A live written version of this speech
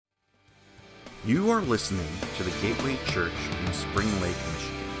You are listening to the Gateway Church in Spring Lake,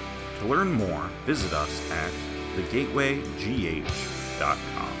 Michigan. To learn more, visit us at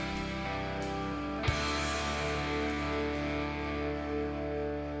thegatewaygh.com.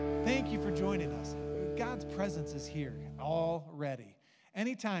 Thank you for joining us. God's presence is here already.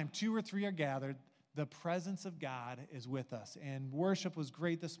 Anytime two or three are gathered, the presence of God is with us. And worship was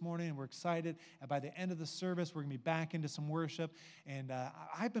great this morning, and we're excited. And by the end of the service, we're going to be back into some worship. And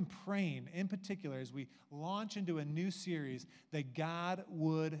I've been praying, in particular, as we launch into a new series, that God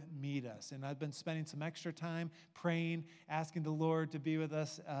would meet us. And I've been spending some extra time praying, asking the Lord to be with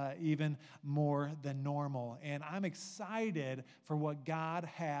us even more than normal. And I'm excited for what God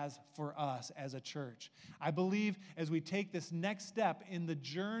has for us as a church. I believe as we take this next step in the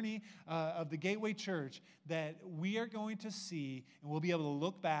journey of the Gateway Church, that we are going to see, and we'll be able to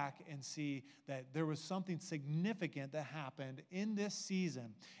look back and see that there was something significant that happened in this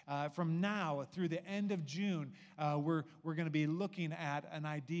season. From now through the end of June, we're going to be looking at an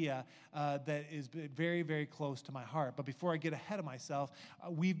idea that is very, very close to my heart. But before I get ahead of myself,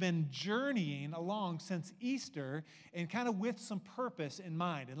 we've been journeying along since Easter and kind of with some purpose in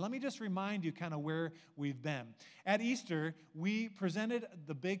mind. And let me just remind you kind of where we've been. At Easter, we presented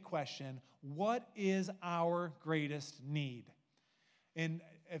the big question, what is our greatest need? And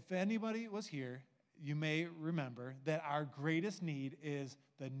if anybody was here, you may remember that our greatest need is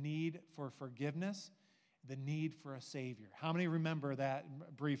the need for forgiveness, the need for a Savior. How many remember that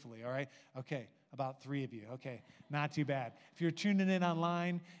briefly, all right? Okay, about 3 of you. Okay, not too bad. If you're tuning in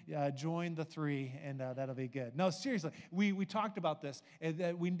online, join the 3, and that'll be good. No, seriously, we talked about this.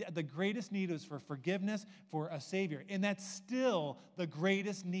 The greatest need is for forgiveness, for a Savior, and that's still the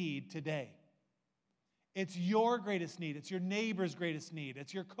greatest need today. It's your greatest need. It's your neighbor's greatest need.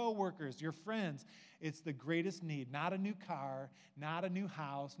 It's your coworkers, your friends. It's the greatest need. Not a new car, not a new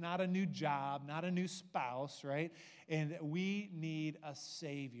house, not a new job, not a new spouse, right? And we need a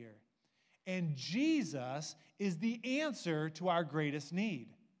Savior. And Jesus is the answer to our greatest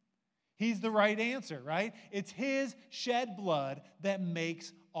need. He's the right answer, right? It's His shed blood that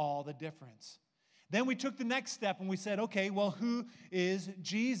makes all the difference. Then we took the next step and we said, okay, well, who is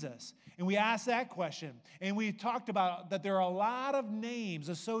Jesus? And we asked that question. And we talked about that there are a lot of names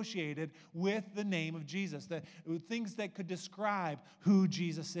associated with the name of Jesus, things that could describe who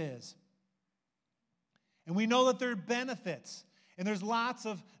Jesus is. And we know that there are benefits, and there's lots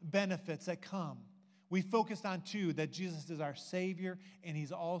of benefits that come. We focused on 2, that Jesus is our Savior and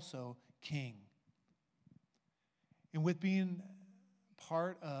He's also King. And with being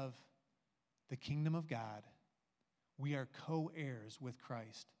part of the kingdom of God, we are co-heirs with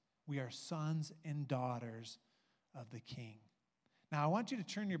Christ. We are sons and daughters of the King. Now, I want you to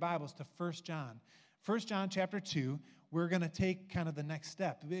turn your Bibles to 1 John. 1 John chapter 2, we're going to take kind of the next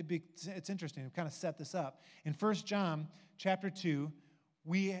step. It's interesting. We've kind of set this up. In 1 John chapter 2,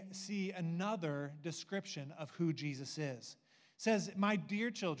 we see another description of who Jesus is. It says, "My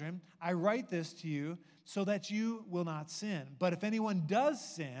dear children, I write this to you so that you will not sin. But if anyone does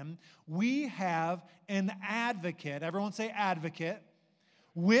sin, we have an advocate," everyone say advocate,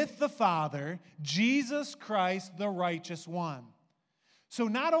 "with the Father, Jesus Christ, the righteous one." So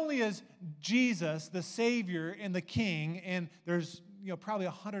not only is Jesus the Savior and the King, and there's probably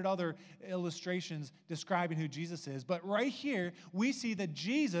 100 other illustrations describing who Jesus is, but right here we see that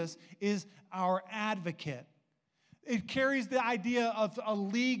Jesus is our advocate. It carries the idea of a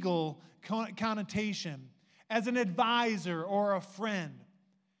legal connotation as an advisor or a friend.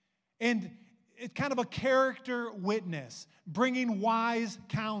 And it's kind of a character witness, bringing wise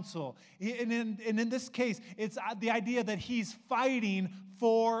counsel. And in this case, it's the idea that He's fighting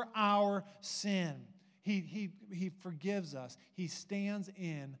for our sin. He forgives us. He stands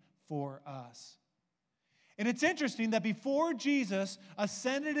in for us. And it's interesting that before Jesus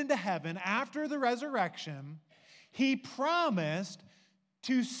ascended into heaven after the resurrection, He promised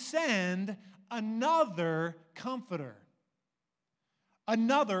to send another comforter.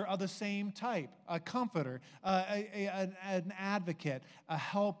 Another of the same type, a comforter, an advocate, a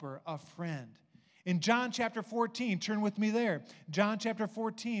helper, a friend. In John chapter 14, turn with me there. John chapter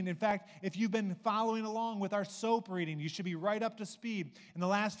 14. In fact, if you've been following along with our SOAP reading, you should be right up to speed. In the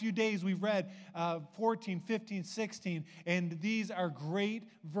last few days, we've read 14, 15, 16, and these are great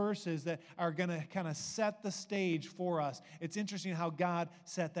verses that are going to kind of set the stage for us. It's interesting how God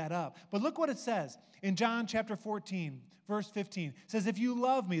set that up. But look what it says. In John chapter 14, verse 15, it says, "If you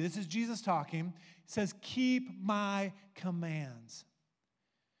love me," this is Jesus talking, it says, "keep my commands.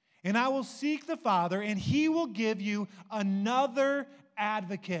 And I will seek the Father, and He will give you another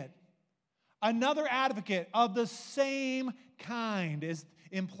advocate of the same kind," is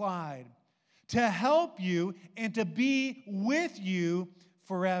implied, to help you and to be with you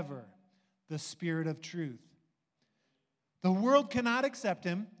forever, the Spirit of truth. The world cannot accept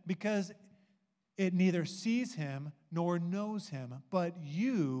him because it neither sees him nor knows him, but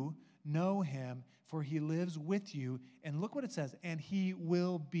you know him, for he lives with you. And look what it says, and he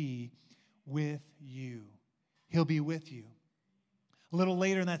will be with you. He'll be with you. A little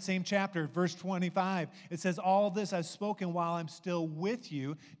later in that same chapter, verse 25, it says, all this I've spoken while I'm still with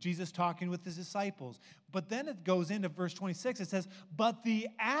you, Jesus talking with his disciples. But then it goes into verse 26, it says, but the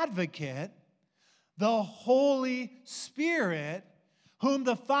advocate, the Holy Spirit, whom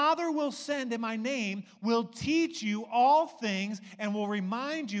the Father will send in my name, will teach you all things and will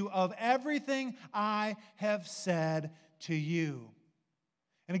remind you of everything I have said to you.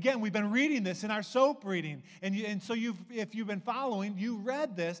 And again, we've been reading this in our SOAP reading. And so if you've been following, you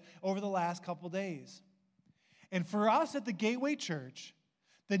read this over the last couple days. And for us at the Gateway Church,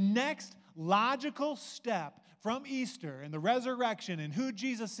 the next logical step from Easter and the resurrection and who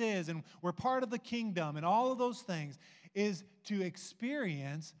Jesus is and we're part of the kingdom and all of those things is to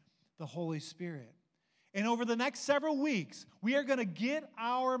experience the Holy Spirit. And over the next several weeks, we are going to get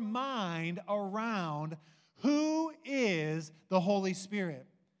our mind around who is the Holy Spirit.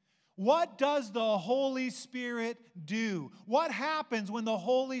 What does the Holy Spirit do? What happens when the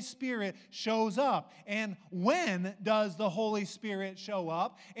Holy Spirit shows up? And when does the Holy Spirit show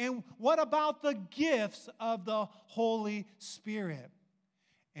up? And what about the gifts of the Holy Spirit?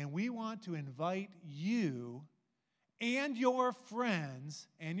 And we want to invite you and your friends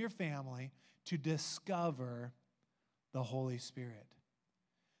and your family to discover the Holy Spirit.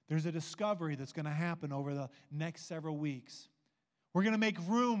 There's a discovery that's going to happen over the next several weeks. We're going to make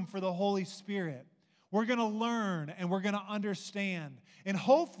room for the Holy Spirit. We're going to learn and we're going to understand. And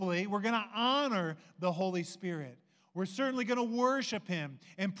hopefully, we're going to honor the Holy Spirit. We're certainly going to worship him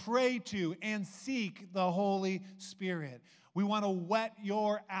and pray to and seek the Holy Spirit. We want to whet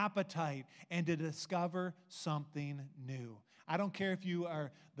your appetite and to discover something new. I don't care if you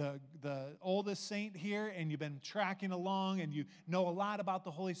are the oldest saint here and you've been tracking along and you know a lot about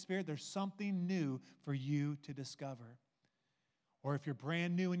the Holy Spirit. There's something new for you to discover. Or if you're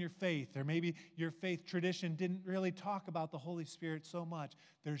brand new in your faith, or maybe your faith tradition didn't really talk about the Holy Spirit so much,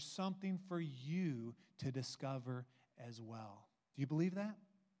 there's something for you to discover as well. Do you believe that?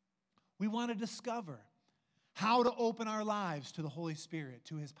 We want to discover how to open our lives to the Holy Spirit,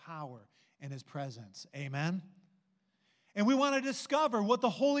 to his power and his presence. Amen? And we want to discover what the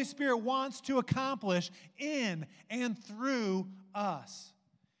Holy Spirit wants to accomplish in and through us.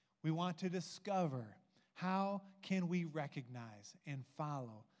 We want to discover how can we recognize and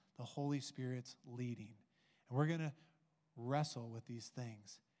follow the Holy Spirit's leading. And we're going to wrestle with these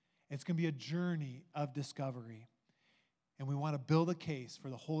things. It's going to be a journey of discovery. And we want to build a case for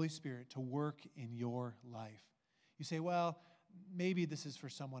the Holy Spirit to work in your life. You say, well, maybe this is for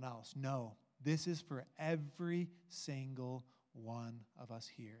someone else. No, this is for every single one of us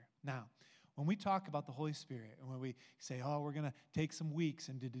here. Now, when we talk about the Holy Spirit and when we say, oh, we're going to take some weeks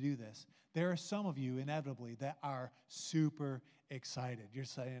and to do this, there are some of you inevitably that are super excited. You're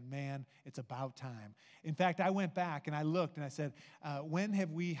saying, man, it's about time. In fact, I went back and I looked and I said, when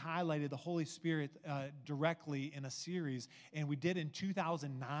have we highlighted the Holy Spirit directly in a series? And we did in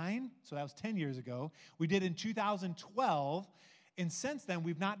 2009, so that was 10 years ago. We did in 2012. And since then,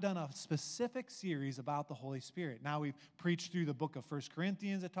 we've not done a specific series about the Holy Spirit. Now we've preached through the book of 1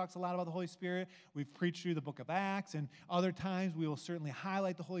 Corinthians that talks a lot about the Holy Spirit. We've preached through the book of Acts, and other times we will certainly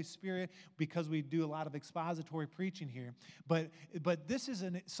highlight the Holy Spirit because we do a lot of expository preaching here. But this is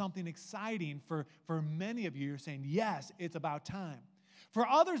something exciting for many of you. You're saying, yes, it's about time. For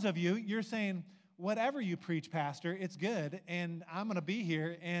others of you, you're saying, whatever you preach, Pastor, it's good, and I'm going to be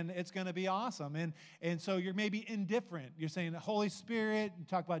here, and it's going to be awesome. And so you're maybe indifferent. You're saying the Holy Spirit, you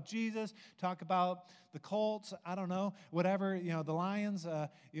talk about Jesus, talk about the Colts, I don't know, whatever, the Lions,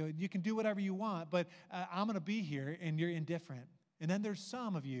 you can do whatever you want, but I'm going to be here, and you're indifferent. And then there's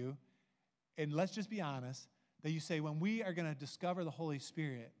some of you, and let's just be honest, that you say when we are going to discover the Holy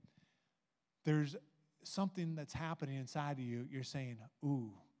Spirit, there's something that's happening inside of you. You're saying,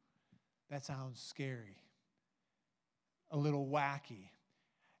 ooh, that sounds scary, a little wacky.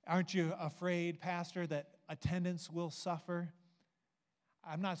 Aren't you afraid, Pastor, that attendance will suffer?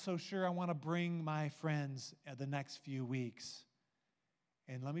 I'm not so sure I want to bring my friends the next few weeks.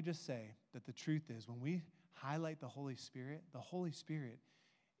 And let me just say that the truth is when we highlight the Holy Spirit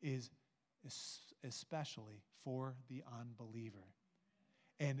is especially for the unbeliever.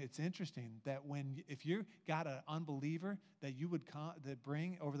 And it's interesting that if you got an unbeliever that you would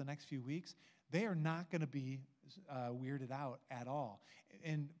bring over the next few weeks, they are not going to be weirded out at all.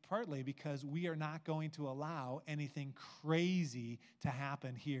 And partly because we are not going to allow anything crazy to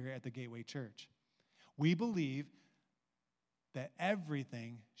happen here at the Gateway Church. We believe that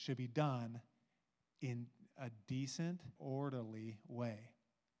everything should be done in a decent, orderly way.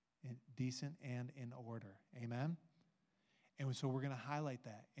 Decent and in order. Amen? And so we're going to highlight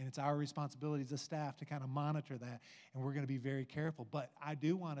that. And it's our responsibility as a staff to kind of monitor that. And we're going to be very careful. But I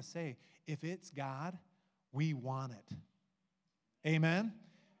do want to say, if it's God, we want it. Amen?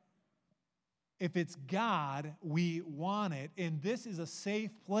 If it's God, we want it. And this is a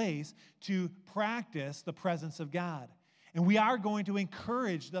safe place to practice the presence of God. And we are going to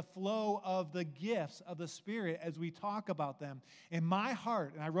encourage the flow of the gifts of the Spirit as we talk about them. In my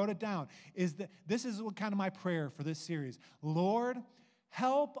heart, and I wrote it down, is that this is kind of my prayer for this series. Lord,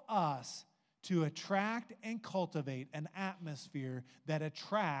 help us to attract and cultivate an atmosphere that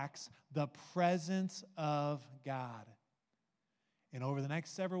attracts the presence of God. And over the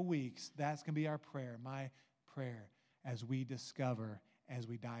next several weeks, that's going to be our prayer, my prayer, as we discover, as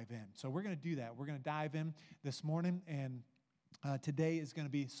we dive in. So we're going to do that. We're going to dive in this morning, and today is going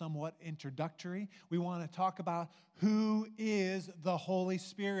to be somewhat introductory. We want to talk about who is the Holy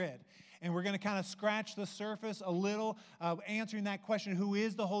Spirit. And we're going to kind of scratch the surface a little, answering that question, who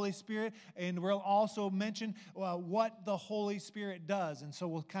is the Holy Spirit? And we'll also mention what the Holy Spirit does. And so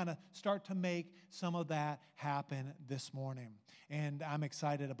we'll kind of start to make some of that happen this morning. And I'm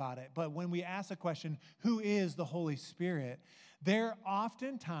excited about it. But when we ask the question, who is the Holy Spirit? There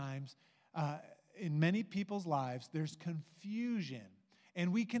oftentimes, in many people's lives, there's confusion.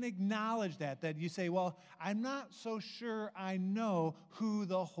 And we can acknowledge that you say, well, I'm not so sure I know who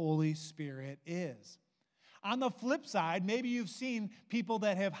the Holy Spirit is. On the flip side, maybe you've seen people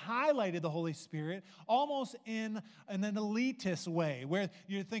that have highlighted the Holy Spirit almost in an elitist way, where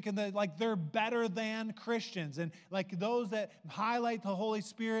you're thinking that like they're better than Christians. And like those that highlight the Holy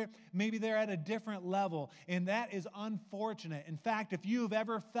Spirit, maybe they're at a different level. And that is unfortunate. In fact, if you've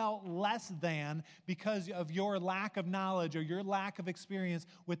ever felt less than because of your lack of knowledge or your lack of experience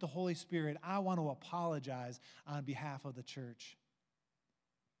with the Holy Spirit, I want to apologize on behalf of the church.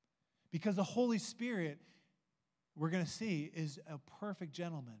 Because the Holy Spirit, we're going to see, is a perfect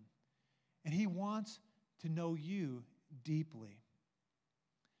gentleman. And he wants to know you deeply.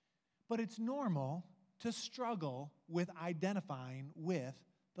 But it's normal to struggle with identifying with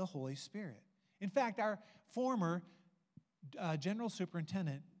the Holy Spirit. In fact, our former General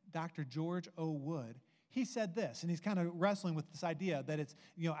Superintendent, Dr. George O. Wood, he said this, and he's kind of wrestling with this idea that it's,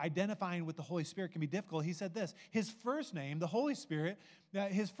 identifying with the Holy Spirit can be difficult. He said this, his first name, the Holy Spirit,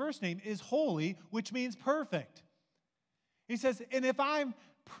 his first name is holy, which means perfect. He says, and if I'm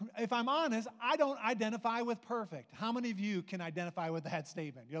honest, I don't identify with perfect. How many of you can identify with that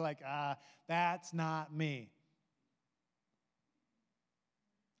statement? You're like, that's not me.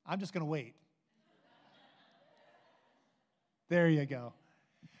 I'm just going to wait. There you go.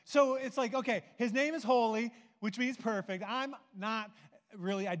 So it's like, okay, his name is holy, which means perfect. I'm not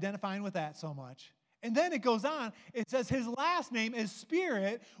really identifying with that so much. And then it goes on. It says his last name is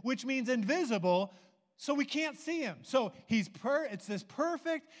Spirit, which means invisible, so we can't see him. So it's this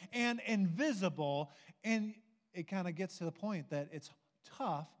perfect and invisible, and it kind of gets to the point that it's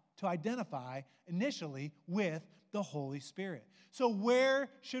tough to identify initially with the Holy Spirit. So where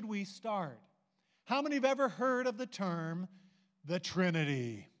should we start? How many have ever heard of the term the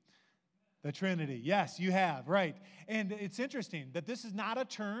Trinity? The Trinity. Yes, you have, right. And it's interesting that this is not a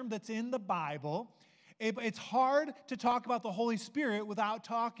term that's in the Bible. It's hard to talk about the Holy Spirit without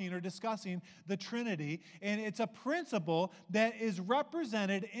talking or discussing the Trinity. And it's a principle that is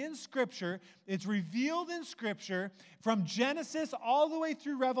represented in Scripture. It's revealed in Scripture from Genesis all the way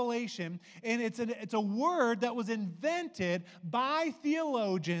through Revelation. And it's a word that was invented by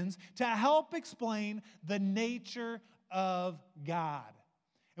theologians to help explain the nature of God.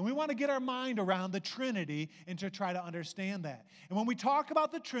 And we want to get our mind around the Trinity and to try to understand that. And when we talk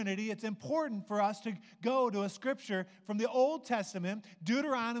about the Trinity, it's important for us to go to a scripture from the Old Testament,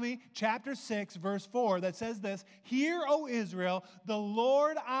 Deuteronomy chapter 6, verse 4, that says this, "Hear, O Israel, the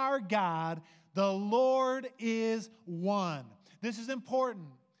Lord our God, the Lord is one." This is important.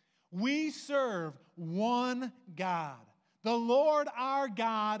 We serve one God. The Lord our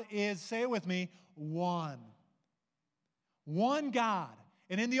God is, say it with me, one. One God.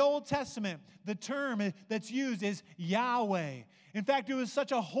 And in the Old Testament, the term that's used is Yahweh. In fact, it was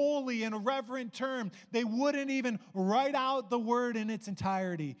such a holy and reverent term, they wouldn't even write out the word in its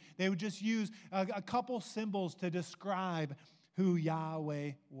entirety. They would just use a couple symbols to describe who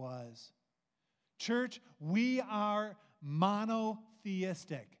Yahweh was. Church, we are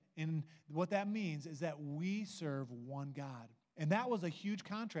monotheistic. And what that means is that we serve one God. And that was a huge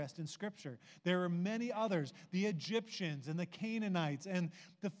contrast in Scripture. There are many others, the Egyptians and the Canaanites and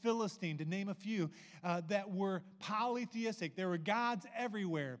the Philistine, to name a few, that were polytheistic. There were gods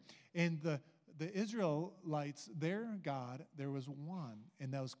everywhere. And the Israelites, their God, there was one,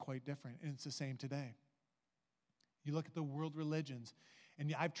 and that was quite different. And it's the same today. You look at the world religions,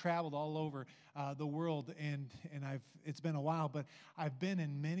 and I've traveled all over the world, and it's been a while, but I've been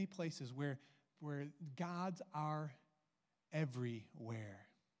in many places where gods are everywhere.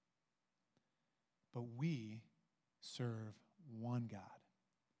 But we serve one God.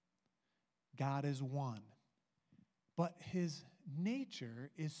 God is one. But his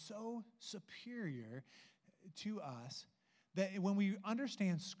nature is so superior to us that when we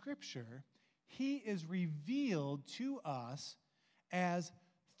understand Scripture, he is revealed to us as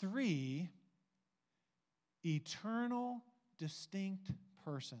three eternal, distinct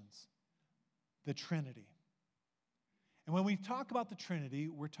persons, the Trinity. And when we talk about the Trinity,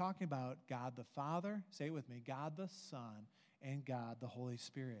 we're talking about God the Father, say it with me, God the Son, and God the Holy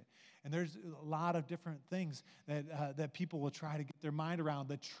Spirit. And there's a lot of different things that people will try to get their mind around.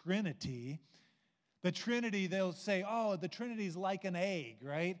 The Trinity, they'll say, oh, the Trinity is like an egg,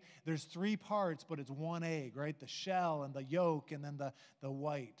 right? There's three parts, but it's one egg, right? The shell and the yolk and then the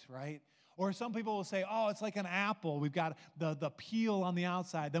white, right? Or some people will say, oh, it's like an apple. We've got the peel on the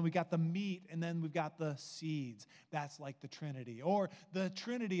outside, then we've got the meat, and then we've got the seeds. That's like the Trinity. Or the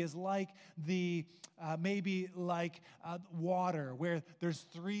Trinity is like maybe like water, where there's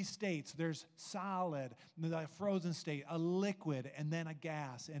three states. There's solid, the frozen state, a liquid, and then a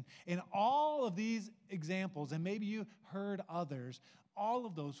gas. And in all of these examples, and maybe you heard others, all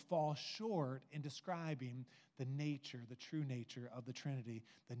of those fall short in describing the nature, the true nature of the Trinity,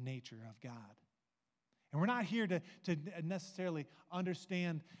 the nature of God. And we're not here to necessarily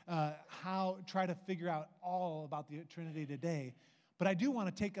understand try to figure out all about the Trinity today, but I do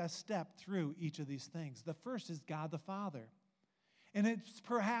want to take a step through each of these things. The first is God the Father. And it's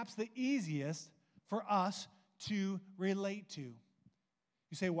perhaps the easiest for us to relate to.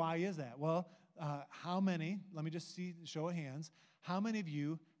 You say, why is that? Well, how many, let me just see, show of hands, how many of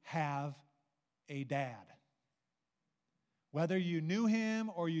you have a dad? Whether you knew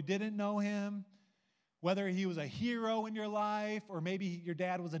him or you didn't know him, whether he was a hero in your life or maybe your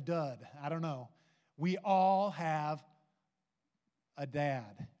dad was a dud, I don't know. We all have a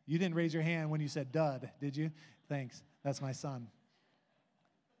dad. You didn't raise your hand when you said dud, did you? Thanks. That's my son.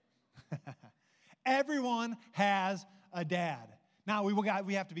 Everyone has a dad. Now,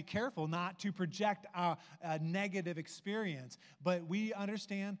 we have to be careful not to project a negative experience, but we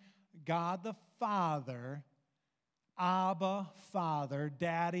understand God the Father, Abba, Father,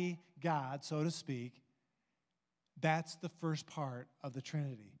 Daddy, God, so to speak. That's the first part of the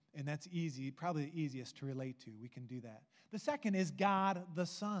Trinity, and that's easy, probably the easiest to relate to. We can do that. The second is God the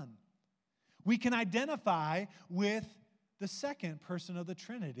Son. We can identify with the second person of the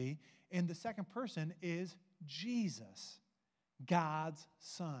Trinity, and the second person is Jesus, God's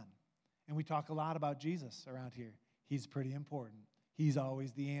Son. And we talk a lot about Jesus around here. He's pretty important. He's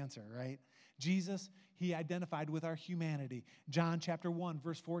always the answer, right? Jesus, he identified with our humanity. John chapter 1,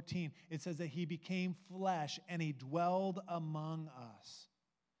 verse 14, it says that he became flesh and he dwelled among us.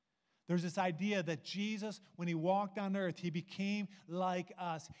 There's this idea that Jesus, when he walked on earth, he became like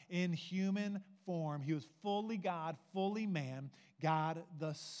us in human form. He was fully God, fully man, God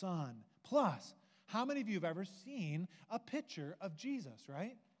the Son. Plus, how many of you have ever seen a picture of Jesus,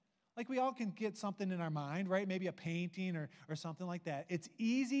 right? Like we all can get something in our mind, right? Maybe a painting or something like that. It's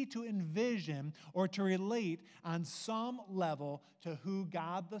easy to envision or to relate on some level to who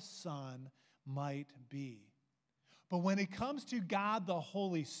God the Son might be. But when it comes to God the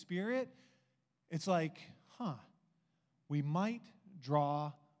Holy Spirit, it's like, we might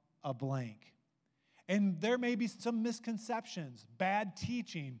draw a blank. And there may be some misconceptions, bad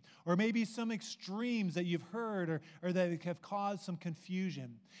teaching, or maybe some extremes that you've heard or that have caused some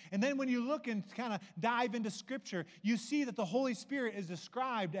confusion. And then when you look and kind of dive into Scripture, you see that the Holy Spirit is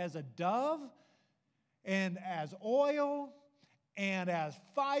described as a dove and as oil and as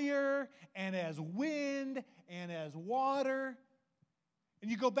fire and as wind and as water. And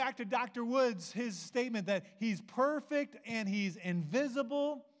you go back to Dr. Woods, his statement that he's perfect and he's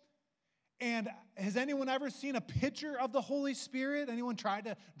invisible. And has anyone ever seen a picture of the Holy Spirit? Anyone tried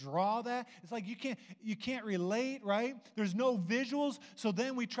to draw that? It's like you can't relate, right? There's no visuals. So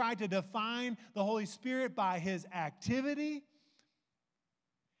then we try to define the Holy Spirit by his activity.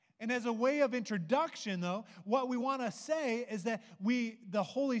 And as a way of introduction, though, what we want to say is that the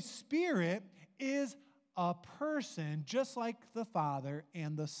Holy Spirit is a person just like the Father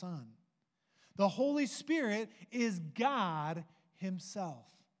and the Son. The Holy Spirit is God Himself.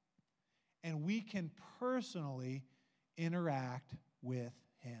 And we can personally interact with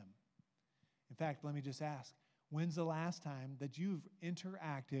Him. In fact, let me just ask, when's the last time that you've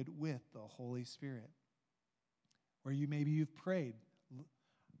interacted with the Holy Spirit? Or maybe you've prayed,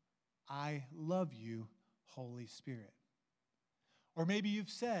 I love you, Holy Spirit. Or maybe you've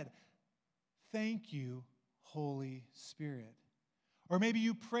said, thank you, Holy Spirit. Or maybe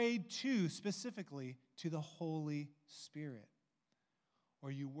you prayed specifically to the Holy Spirit.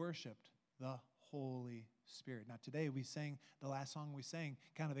 Or you worshiped the Holy Spirit. Now today the last song we sang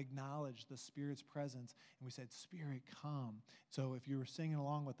kind of acknowledged the Spirit's presence. And we said, Spirit, come. So if you were singing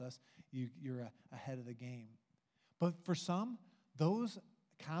along with us, you're ahead of the game. But for some, those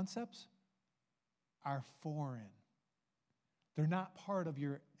concepts are foreign. They're not part of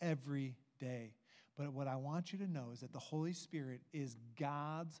your everyday. But what I want you to know is that the Holy Spirit is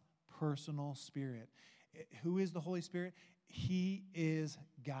God's personal Spirit. Who is the Holy Spirit? He is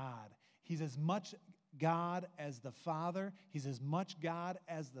God. He's as much God as the Father. He's as much God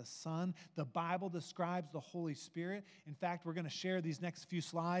as the Son. The Bible describes the Holy Spirit. In fact, we're going to share these next few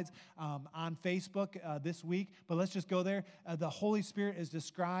slides on Facebook this week. But let's just go there. The Holy Spirit is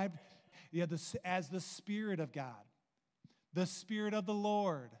described as the Spirit of God, the Spirit of the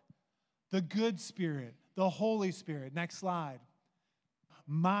Lord, the good Spirit, the Holy Spirit. Next slide.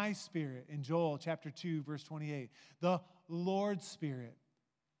 My Spirit in Joel chapter 2, verse 28. The Lord's Spirit,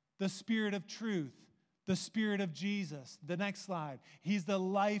 the Spirit of truth, the Spirit of Jesus. The next slide. He's the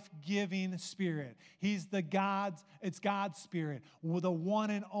life-giving Spirit. He's it's God's Spirit, the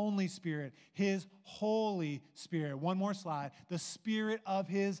one and only Spirit, His Holy Spirit. One more slide. The Spirit of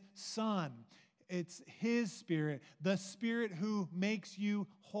His Son. It's His Spirit, the Spirit who makes you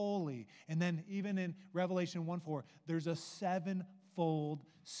holy. And then even in Revelation 1:4, there's a sevenfold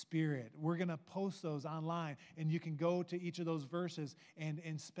Spirit. We're going to post those online, and you can go to each of those verses and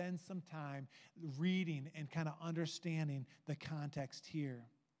spend some time reading and kind of understanding the context here.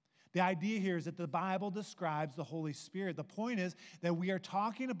 The idea here is that the Bible describes the Holy Spirit. The point is that we are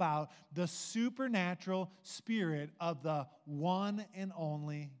talking about the supernatural Spirit of the one and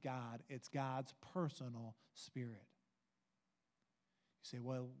only God. It's God's personal Spirit. You say,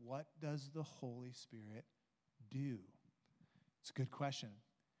 well, what does the Holy Spirit do? It's a good question.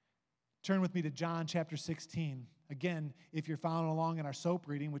 Turn with me to John chapter 16. Again, if you're following along in our SOAP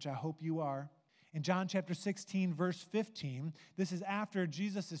reading, which I hope you are. In John chapter 16, verse 15, this is after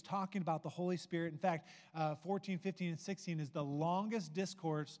Jesus is talking about the Holy Spirit. In fact, 14, 15, and 16 is the longest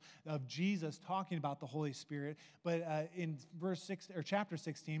discourse of Jesus talking about the Holy Spirit. But in chapter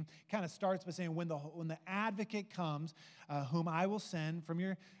 16, kind of starts by saying, when the Advocate comes, whom I will send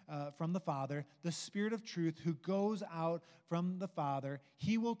from the Father, the Spirit of truth who goes out from the Father,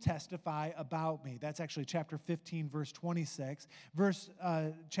 He will testify about me. That's actually chapter 15, verse 26.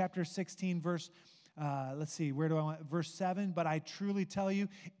 Chapter 16, verse verse 7, but I truly tell you,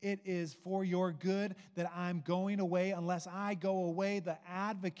 it is for your good that I'm going away. Unless I go away, the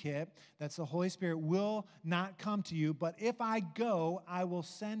Advocate, that's the Holy Spirit, will not come to you. But if I go, I will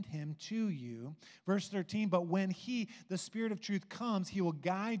send Him to you. Verse 13, but when He, the Spirit of truth, comes, He will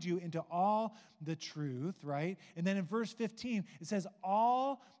guide you into all the truth, right? And then in verse 15, it says,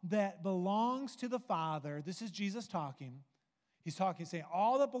 all that belongs to the Father, this is Jesus talking. He's saying,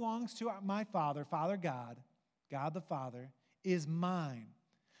 all that belongs to my Father, Father God, God the Father, is mine.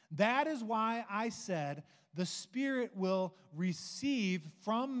 That is why I said, the Spirit will receive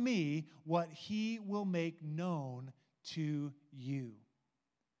from me what He will make known to you.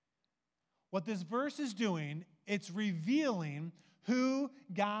 What this verse is doing, it's revealing who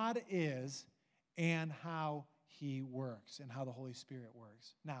God is and how He works and how the Holy Spirit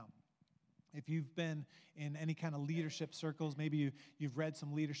works. Now, if you've been in any kind of leadership circles, maybe you've read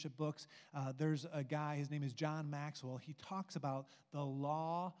some leadership books, there's a guy, his name is John Maxwell. He talks about the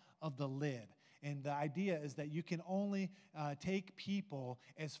law of the lid. And the idea is that you can only take people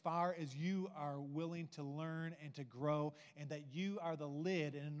as far as you are willing to learn and to grow, and that you are the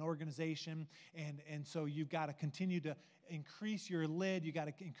lid in an organization. And so you've got to continue to increase your lid. You got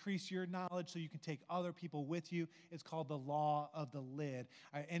to increase your knowledge so you can take other people with you. It's called the law of the lid.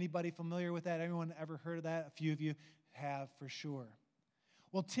 Anybody familiar with that? Anyone ever heard of that? A few of you have for sure.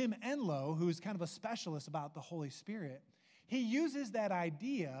 Well, Tim Enlow, who is kind of a specialist about the Holy Spirit, he uses that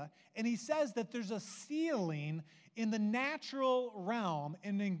idea, and he says that there's a ceiling in the natural realm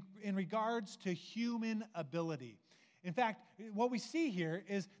in regards to human ability. In fact, what we see here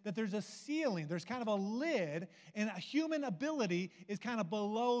is that there's a ceiling, there's kind of a lid, and a human ability is kind of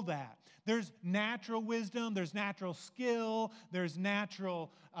below that. There's natural wisdom, there's natural skill, there's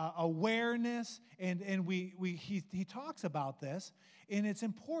natural awareness, and he talks about this, and it's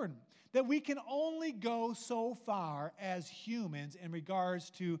important that we can only go so far as humans in regards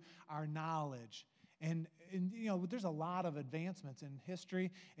to our knowledge. And there's a lot of advancements in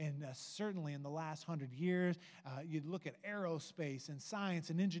history, and certainly in the last 100 years. You look at aerospace and science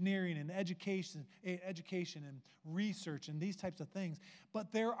and engineering and education and research and these types of things.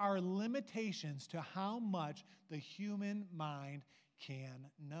 But there are limitations to how much the human mind can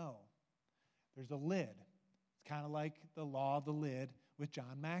know. There's a lid. It's kind of like the law of the lid with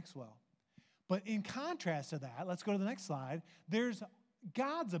John Maxwell. But in contrast to that, let's go to the next slide, there's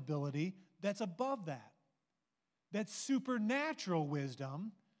God's ability that's above that. That's supernatural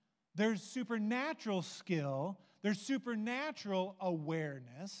wisdom. There's supernatural skill. There's supernatural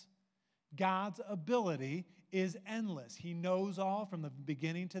awareness. God's ability is endless. He knows all from the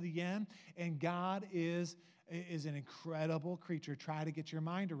beginning to the end, and God is an incredible creature. Try to get your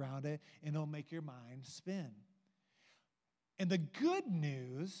mind around it, and it'll make your mind spin. And the good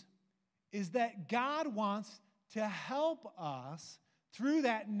news is that God wants to help us through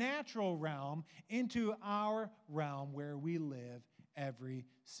that natural realm into our realm where we live every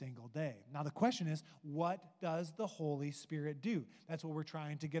single day. Now the question is, what does the Holy Spirit do? That's what we're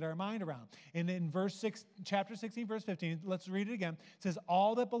trying to get our mind around. And in chapter 16, verse 15, let's read it again. It says,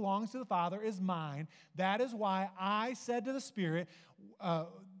 all that belongs to the Father is mine. That is why I said to the Spirit,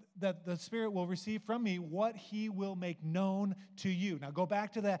 that the Spirit will receive from me what he will make known to you. Now go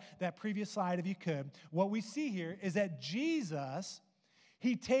back to that previous slide if you could. What we see here is that Jesus,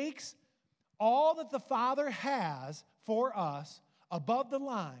 he takes all that the Father has for us above the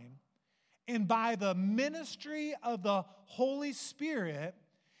line, and by the ministry of the Holy Spirit,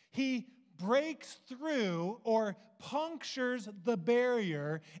 he breaks through or punctures the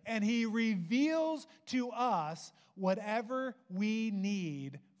barrier, and he reveals to us whatever we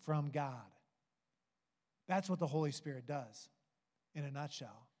need from God. That's what the Holy Spirit does in a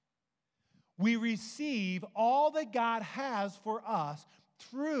nutshell. We receive all that God has for us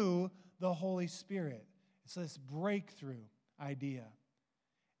through the Holy Spirit. It's this breakthrough idea.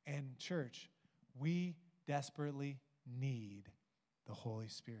 And church, we desperately need the Holy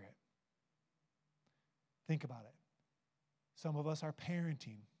Spirit. Think about it. Some of us are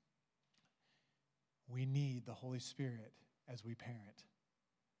parenting. We need the Holy Spirit as we parent.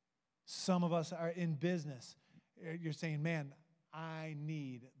 Some of us are in business. You're saying, man, I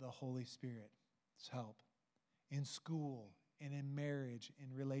need the Holy Spirit's help. In school, and in marriage,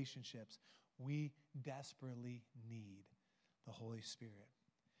 in relationships, we desperately need the Holy Spirit.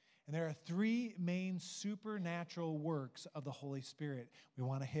 And there are three main supernatural works of the Holy Spirit we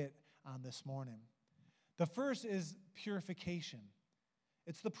want to hit on this morning. The first is purification.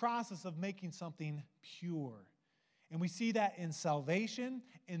 It's the process of making something pure. And we see that in salvation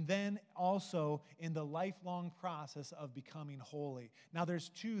and then also in the lifelong process of becoming holy. Now, there's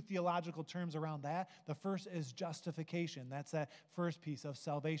two theological terms around that. The first is justification. That's that first piece of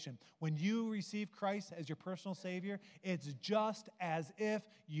salvation. When you receive Christ as your personal Savior, it's just as if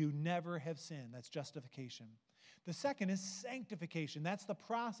you never have sinned. That's justification. The second is sanctification. That's the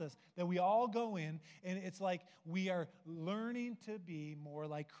process that we all go in, and it's like we are learning to be more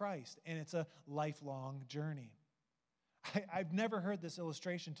like Christ, and it's a lifelong journey. I've never heard this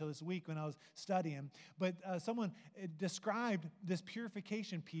illustration till this week when I was studying, but someone described this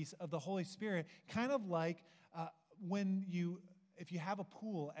purification piece of the Holy Spirit kind of like if you have a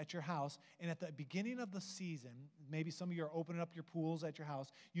pool at your house, and at the beginning of the season, maybe some of you are opening up your pools at your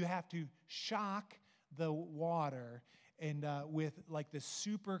house, you have to shock the water and with like this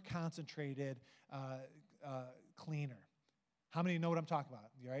super concentrated cleaner. How many know what I'm talking about,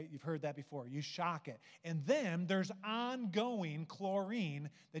 right? You've heard that before. You shock it. And then there's ongoing chlorine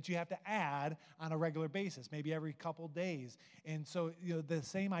that you have to add on a regular basis, maybe every couple days. And so, the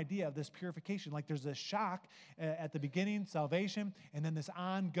same idea of this purification, like there's a shock at the beginning, salvation, and then this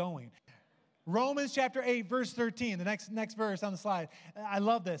ongoing. Romans chapter 8, verse 13, the next verse on the slide. I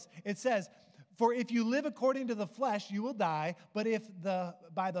love this. It says, for if you live according to the flesh, you will die. But if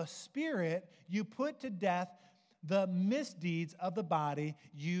by the Spirit you put to death the misdeeds of the body,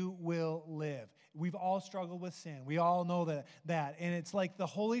 you will live. we've all struggled with sin. We all know that. And it's like the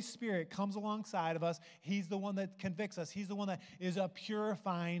Holy Spirit comes alongside of us. He's the one that convicts us. He's the one that is a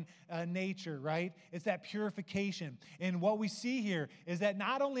purifying nature, right? It's that purification. And what we see here is that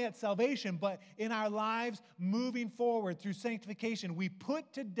not only at salvation, but in our lives moving forward through sanctification, we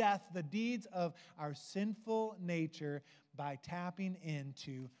put to death the deeds of our sinful nature by tapping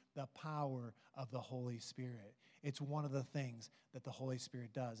into the power of the Holy Spirit. It's one of the things that the Holy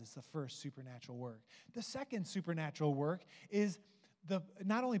Spirit does. It's the first supernatural work. The second supernatural work is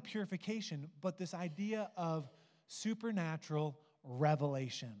not only purification, but this idea of supernatural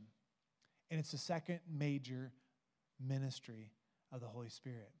revelation. And it's the second major ministry of the Holy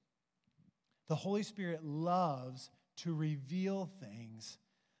Spirit. The Holy Spirit loves to reveal things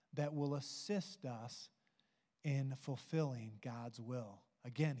that will assist us in fulfilling God's will.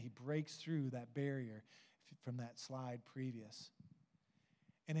 Again, he breaks through that barrier from that slide previous.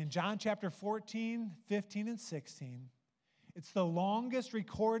 And in John chapter 14, 15, and 16, it's the longest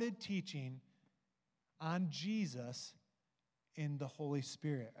recorded teaching on Jesus in the Holy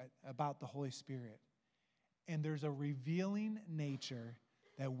Spirit, about the Holy Spirit. And there's a revealing nature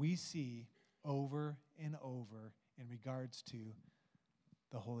that we see over and over in regards to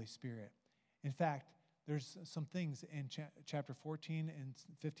the Holy Spirit. In fact, there's some things in chapter 14 and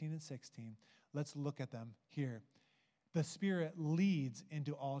 15 and 16. Let's look at them here. The Spirit leads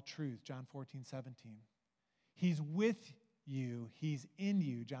into all truth, John 14, 17. He's with you. He's in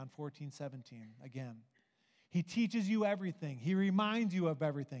you, John 14, 17. Again, he teaches you everything. He reminds you of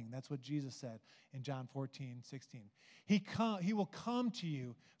everything. That's what Jesus said in John 14, 16. He will come to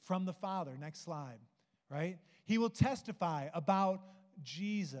you from the Father. Next slide, right? He will testify about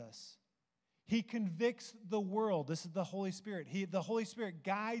Jesus. He convicts the world. This is the Holy Spirit. The Holy Spirit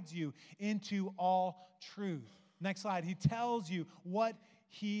guides you into all truth. Next slide. He tells you what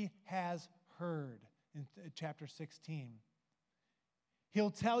he has heard in chapter 16. He'll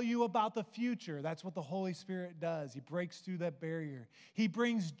tell you about the future. That's what the Holy Spirit does. He breaks through that barrier. He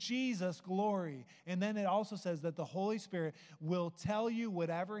brings Jesus glory. And then it also says that the Holy Spirit will tell you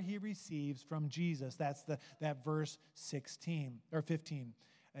whatever he receives from Jesus. That's that verse 16 or 15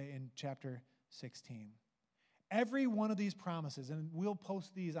 in chapter 16. Every one of these promises, and we'll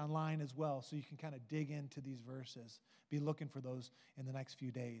post these online as well so you can kind of dig into these verses. Be looking for those in the next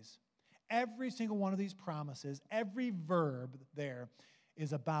few days. Every single one of these promises, every verb there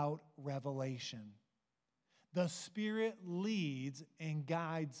is about revelation. The Spirit leads and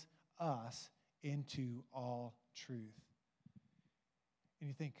guides us into all truth. And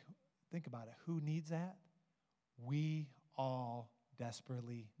you think about it. Who needs that? We all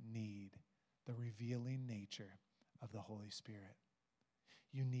desperately need the revealing nature of the Holy Spirit.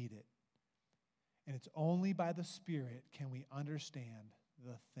 You need it. And it's only by the Spirit can we understand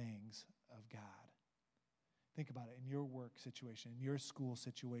the things of God. Think about it in your work situation, in your school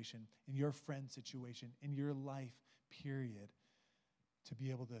situation, in your friend situation, in your life period. To be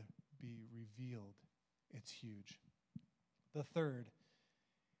able to be revealed, it's huge. The third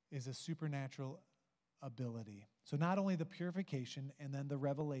is a supernatural ability. So not only the purification and then the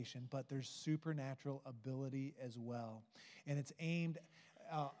revelation, but there's supernatural ability as well. And it's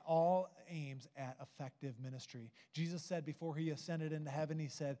all aims at effective ministry. Jesus said before he ascended into heaven, he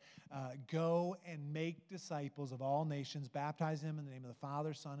said, go and make disciples of all nations, baptize them in the name of the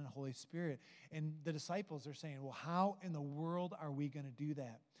Father, Son, and Holy Spirit. And the disciples are saying, well, how in the world are we going to do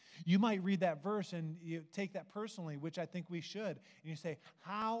that? You might read that verse and you take that personally, which I think we should. And you say,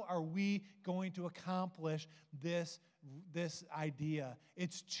 how are we going to accomplish this idea?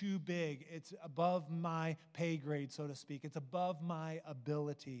 It's too big. It's above my pay grade, so to speak. It's above my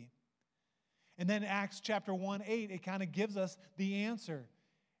ability. And then Acts chapter 1:8, it kind of gives us the answer.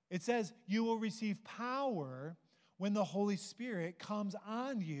 It says, you will receive power when the Holy Spirit comes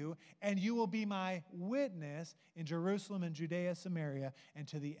on you, and you will be my witness in Jerusalem and Judea, Samaria, and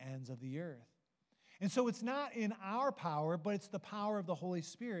to the ends of the earth. And so it's not in our power, but it's the power of the Holy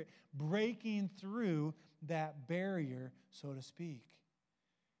Spirit breaking through that barrier, so to speak.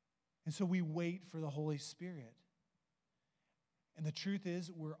 And so we wait for the Holy Spirit. And the truth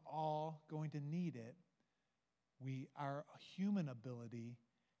is, we're all going to need it. Our human ability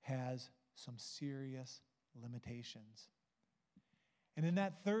has some serious limitations. And in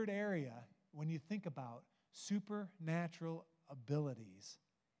that third area, when you think about supernatural abilities,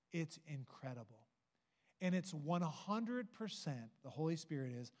 it's incredible. And it's 100%, the Holy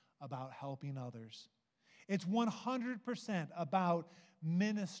Spirit is, about helping others. It's 100% about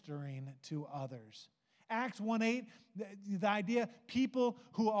ministering to others. Acts 1:8, the idea, people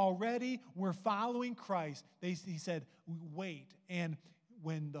who already were following Christ, he said, wait. And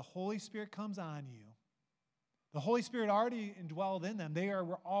when the Holy Spirit comes on you, the Holy Spirit already indwelled in them.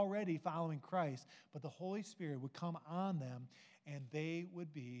 Were already following Christ, but the Holy Spirit would come on them, and they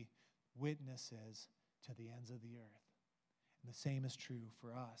would be witnesses to the ends of the earth. And the same is true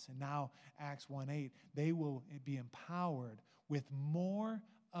for us. And now, Acts 1:8, they will be empowered with more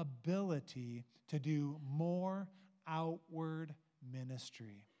ability to do more outward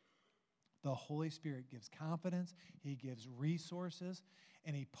ministry. The Holy Spirit gives confidence, He gives resources,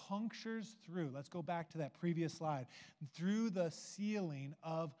 and He punctures through, let's go back to that previous slide, through the ceiling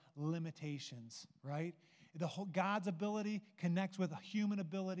of limitations, right? God's ability connects with human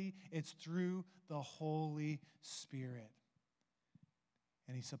ability. It's through the Holy Spirit.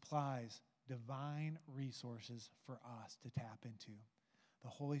 And He supplies divine resources for us to tap into. The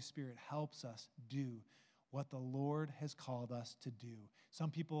Holy Spirit helps us do what the Lord has called us to do. Some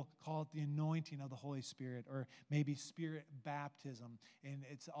people call it the anointing of the Holy Spirit, or maybe spirit baptism, and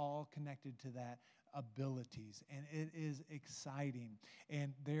it's all connected to that abilities. And it is exciting,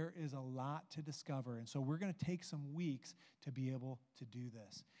 and there is a lot to discover. And so we're going to take some weeks to be able to do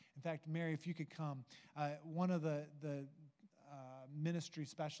this. In fact, Mary, if you could come, one of the ministry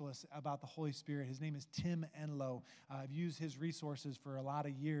specialists about the Holy Spirit, his name is Tim Enlow. I've used his resources for a lot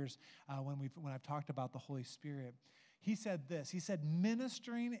of years when I've talked about the Holy Spirit. He said this. He said,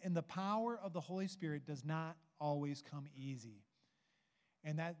 ministering in the power of the Holy Spirit does not always come easy.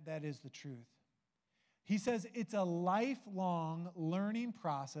 And that is the truth. He says it's a lifelong learning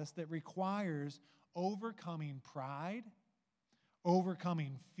process that requires overcoming pride,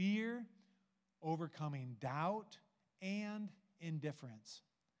 overcoming fear, overcoming doubt, and indifference.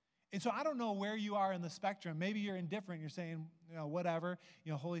 And so I don't know where you are in the spectrum. Maybe you're indifferent. You're saying, whatever,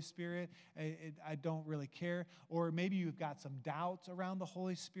 Holy Spirit, I don't really care. Or maybe you've got some doubts around the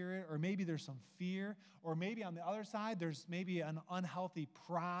Holy Spirit, or maybe there's some fear, or maybe on the other side, there's maybe an unhealthy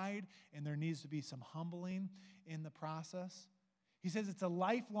pride, and there needs to be some humbling in the process. He says it's a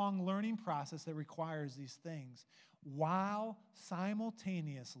lifelong learning process that requires these things while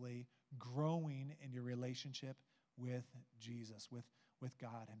simultaneously growing in your relationship with Jesus, with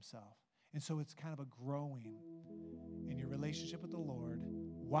God Himself. And so it's kind of a growing in your relationship with the Lord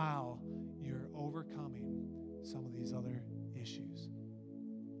while you're overcoming some of these other issues.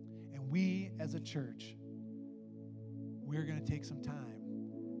 And we as a church, we're going to take some time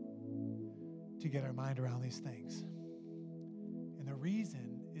to get our mind around these things. And the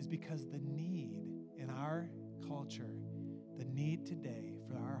reason is because the need in our culture, the need today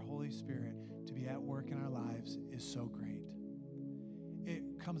for our Holy Spirit to be at work in our lives is so great.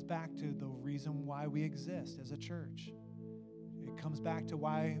 It comes back to the reason why we exist as a church. It comes back to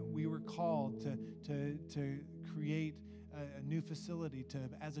why we were called to create a new facility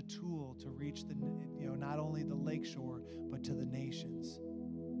as a tool to reach not only the lakeshore, but to the nations.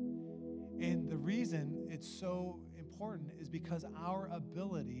 And the reason it's so important is because our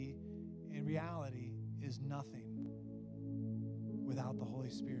ability in reality is nothing without the Holy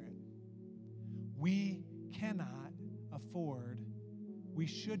Spirit. We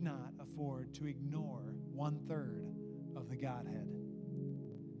should not afford to ignore 1/3 of the Godhead.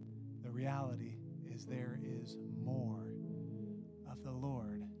 The reality is there is more of the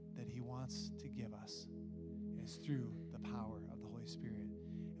Lord that He wants to give us. It's through the power of the Holy Spirit.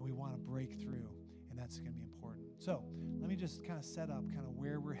 And we want to break through, and that's going to be important. So let me just kind of set up kind of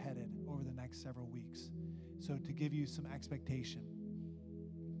where we're headed over the next several weeks. So to give you some expectation,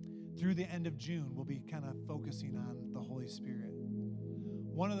 through the end of June, we'll be kind of focusing on the Holy Spirit.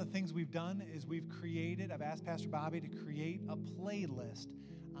 One of the things we've done is I've asked Pastor Bobby to create a playlist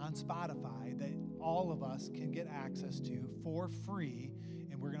on Spotify that all of us can get access to for free,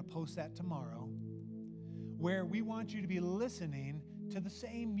 and we're going to post that tomorrow, where we want you to be listening to the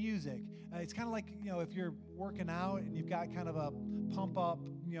same music. It's kind of like, if you're working out and you've got kind of a pump up,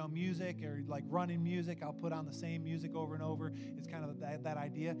 music, or like running music, I'll put on the same music over and over. It's kind of that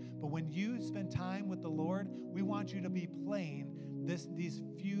idea. But when you spend time with the Lord, we want you to be playing these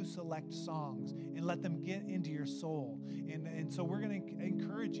few select songs and let them get into your soul. And so we're going to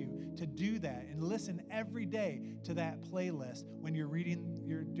encourage you to do that and listen every day to that playlist when you're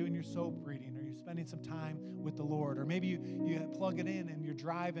doing your soap reading, or you're spending some time with the Lord, or maybe you plug it in and you're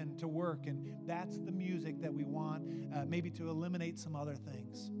driving to work, and that's the music that we want, maybe to eliminate some other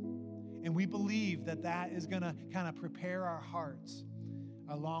things. And we believe that is going to kind of prepare our hearts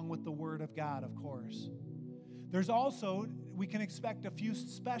along with the Word of God, of course. There's also, we can expect a few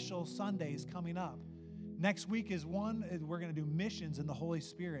special Sundays coming up. Next week is one, we're going to do missions in the Holy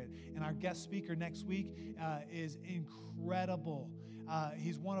Spirit. And our guest speaker next week is incredible.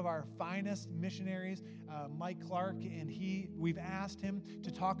 He's one of our finest missionaries, Mike Clark, and we've asked him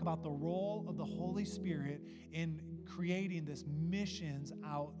to talk about the role of the Holy Spirit in creating this missions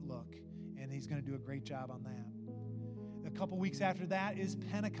outlook, and he's going to do a great job on that. A couple weeks after that is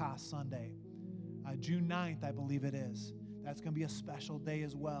Pentecost Sunday, June 9th, I believe it is. That's going to be a special day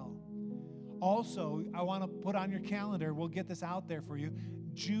as well. Also, I want to put on your calendar, we'll get this out there for you,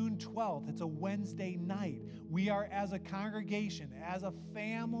 June 12th. It's a Wednesday night. We are, as a congregation, as a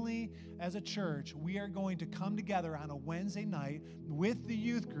family, as a church, we are going to come together on a Wednesday night with the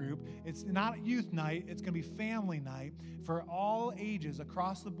youth group. It's not youth night, it's going to be family night for all ages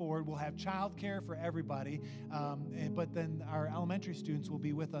across the board. We'll have childcare for everybody, but then our elementary students will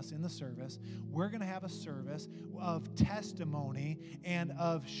be with us in the service. We're going to have a service of testimony and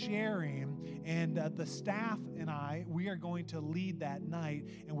of sharing, and the staff and we are going to lead that night,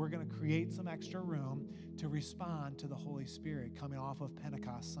 and we're going to create some extra room to respond to the Holy Spirit coming off of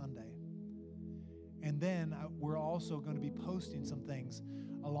Pentecost Sunday. And then we're also going to be posting some things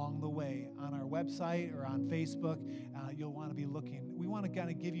along the way on our website or on Facebook. You'll want to be looking. We want to kind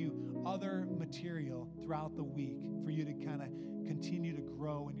of give you other material throughout the week for you to kind of continue to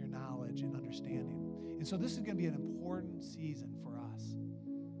grow in your knowledge and understanding. And so this is going to be an important season for us.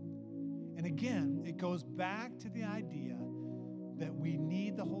 And again, it goes back to the idea that we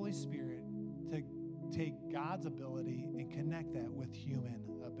need the Holy Spirit to take God's ability and connect that with human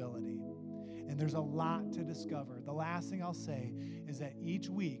ability. And there's a lot to discover. The last thing I'll say is that each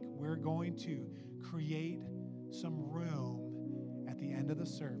week we're going to create some room at the end of the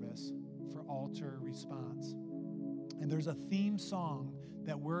service for altar response. And there's a theme song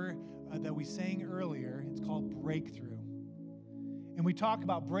that we sang earlier. It's called Breakthrough. And we talk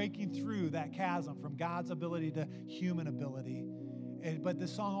about breaking through that chasm from God's ability to human ability. But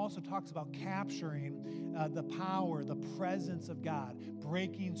this song also talks about capturing the power, the presence of God,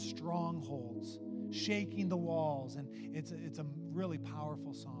 breaking strongholds, shaking the walls. And it's a really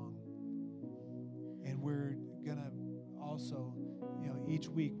powerful song. And we're going to also, each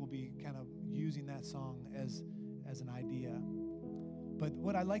week we'll be kind of using that song as an idea. But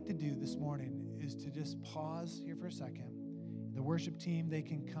what I'd like to do this morning is to just pause here for a second. The worship team, they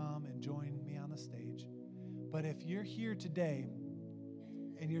can come and join me on the stage. But if you're here today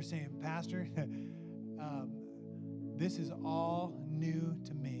and you're saying, Pastor, this is all new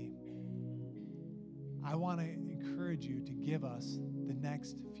to me, I want to encourage you to give us the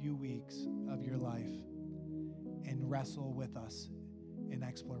next few weeks of your life and wrestle with us in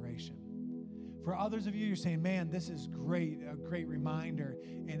exploration. For others of you, you're saying, man, this is great, a great reminder.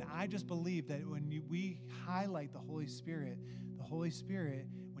 And I just believe that when we highlight the Holy Spirit,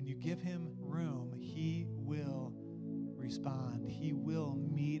 when you give him room, he will respond. He will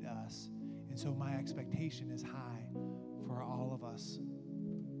meet us. And so my expectation is high for all of us.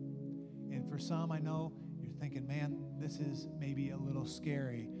 And for some, I know you're thinking, man, this is maybe a little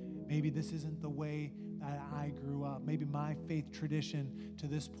scary. Maybe this isn't the way that I grew up. Maybe my faith tradition to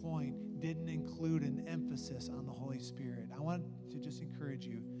this point didn't include an emphasis on the Holy Spirit. I want to just encourage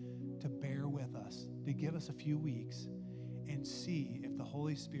you to bear with us, to give us a few weeks and see if the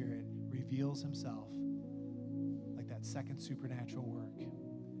Holy Spirit reveals himself like that second supernatural work.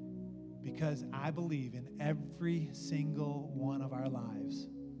 Because I believe in every single one of our lives,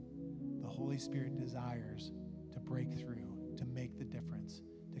 the Holy Spirit desires to break through, to make the difference,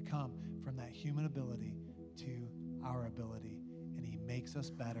 to come from that human ability to our ability. And he makes us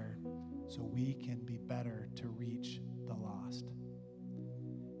better so we can be better to reach the lost.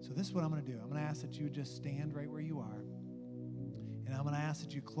 So this is what I'm going to do. I'm going to ask that you just stand right where you are. And I'm going to ask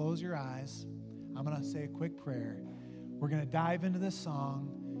that you close your eyes. I'm going to say a quick prayer. We're going to dive into this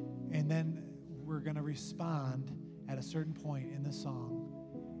song, and then we're going to respond at a certain point in the song.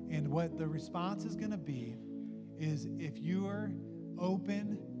 And what the response is going to be is if you're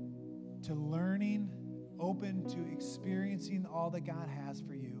open to learning, open to experiencing all that God has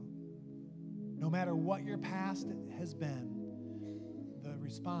for you, no matter what your past has been, the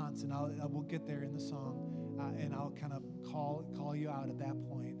response, and we'll get there in the song, and I'll kind of call you out at that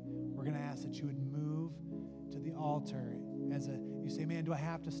point. We're going to ask that you would move to the altar you say, man, do I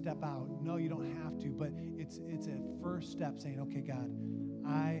have to step out? No, you don't have to, but it's a first step saying, okay, God,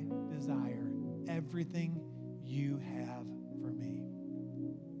 I desire everything you have for me.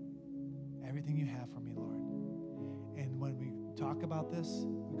 Everything you have for me, Lord. And when we talk about this,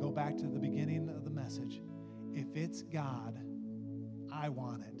 we go back to the beginning of the message. If it's God, I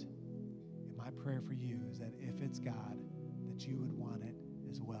want it. And my prayer for you is that if it's God, that you would want it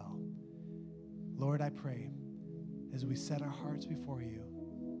as well. Lord, I pray as we set our hearts before you,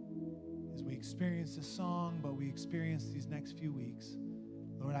 as we experience this song, but we experience these next few weeks,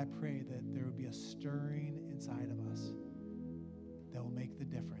 Lord, I pray that there would be a stirring inside of us that will make the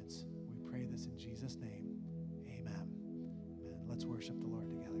difference. We pray this in Jesus' name. Amen. Amen. Let's worship the Lord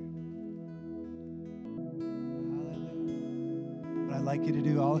together. Hallelujah. What I'd like you to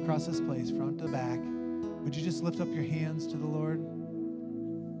do all across this place, front to back, would you just lift up your hands to the Lord?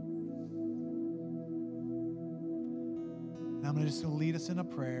 And I'm just going to lead us in a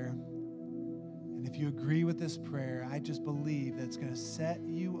prayer. And if you agree with this prayer, I just believe that it's going to set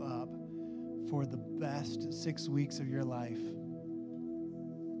you up for the best 6 weeks of your life.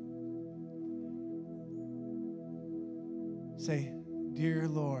 Say, dear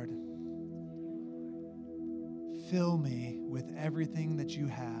Lord, fill me with everything that you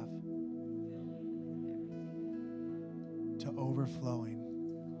have to overflowing.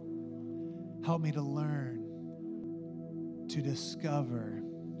 Help me to learn, to discover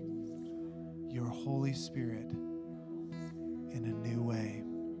your Holy Spirit in a new way.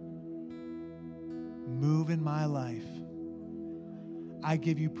 Move in my life. I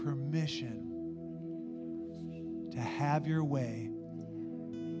give you permission to have your way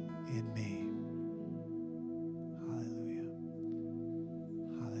in me. Hallelujah.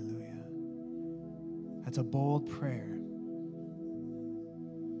 Hallelujah. That's a bold prayer.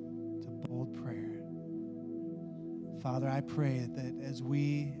 It's a bold prayer. Father, I pray that as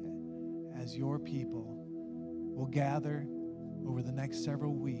we, as your people, will gather over the next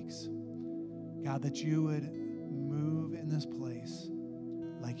several weeks, God, that you would move in this place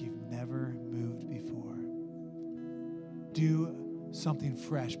like you've never moved before. Do something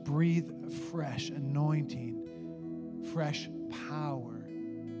fresh. Breathe fresh anointing, fresh power.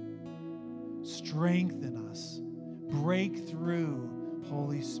 Strengthen us. Break through,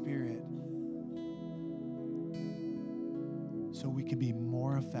 Holy Spirit, so we can be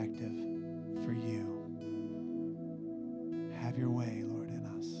more effective for you. Have your way, Lord, in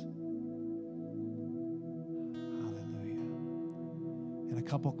us. Hallelujah. And a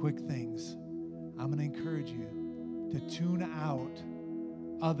couple quick things. I'm going to encourage you to tune out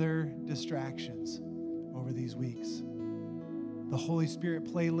other distractions over these weeks. The Holy Spirit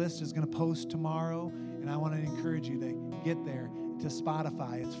playlist is going to post tomorrow, and I want to encourage you to get there to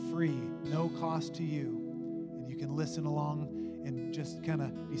Spotify. It's free, no cost to you, and you can listen along and just kind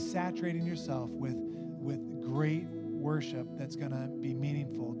of be saturating yourself with great worship that's going to be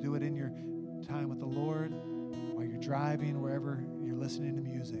meaningful. Do it in your time with the Lord, while you're driving, wherever you're listening to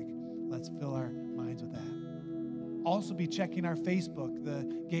music. Let's fill our minds with that. Also be checking our Facebook, the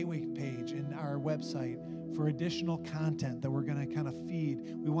Gateway page, and our website for additional content that we're going to kind of feed.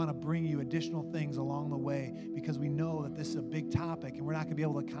 We want to bring you additional things along the way because we know that this is a big topic and we're not going to be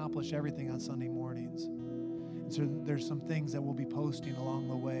able to accomplish everything on Sunday mornings. And so there's some things that we'll be posting along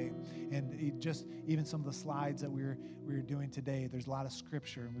the way. And just even some of the slides that we were doing today, there's a lot of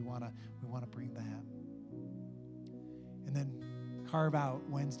scripture, and we want to bring that. And then carve out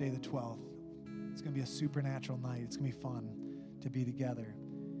Wednesday the 12th. It's going to be a supernatural night. It's going to be fun to be together,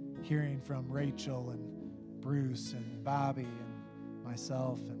 hearing from Rachel and Bruce and Bobby and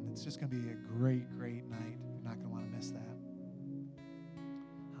myself, and it's just going to be a great, great night. You're not going to want to miss that.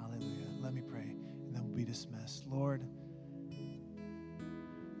 Hallelujah. Let me pray, and then we'll be dismissed. Lord,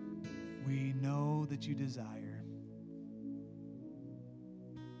 we know that you desire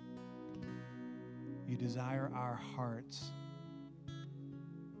our hearts.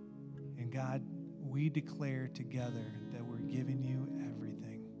 And God, we declare together that we're giving you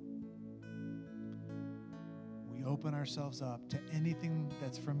everything. We open ourselves up to anything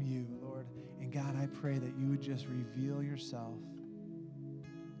that's from you, Lord. And God, I pray that you would just reveal yourself.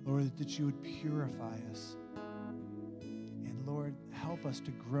 Lord, that you would purify us. And Lord, help us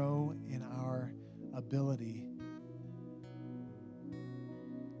to grow in our ability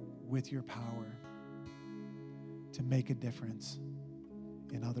with your power to make a difference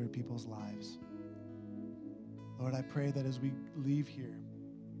in other people's lives. Lord, I pray that as we leave here,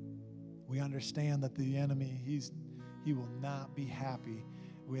 we understand that the enemy, he will not be happy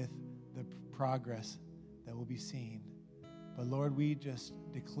with the progress that will be seen. But Lord, we just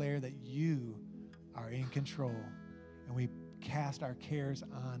declare that you are in control, and we cast our cares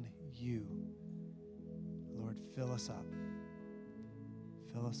on you. Lord, fill us up.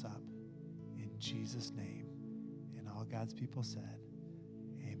 Fill us up in Jesus' name. And all God's people said,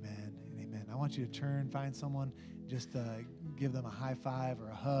 amen and amen. I want you to find someone, just give them a high five or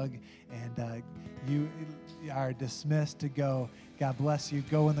a hug, and you are dismissed to go. God bless you.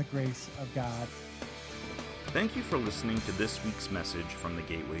 Go in the grace of God. Thank you for listening to this week's message from the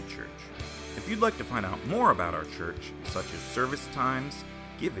Gateway Church. If you'd like to find out more about our church, such as service times,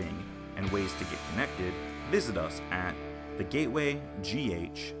 giving, and ways to get connected, visit us at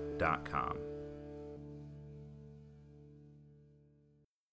thegatewaygh.com.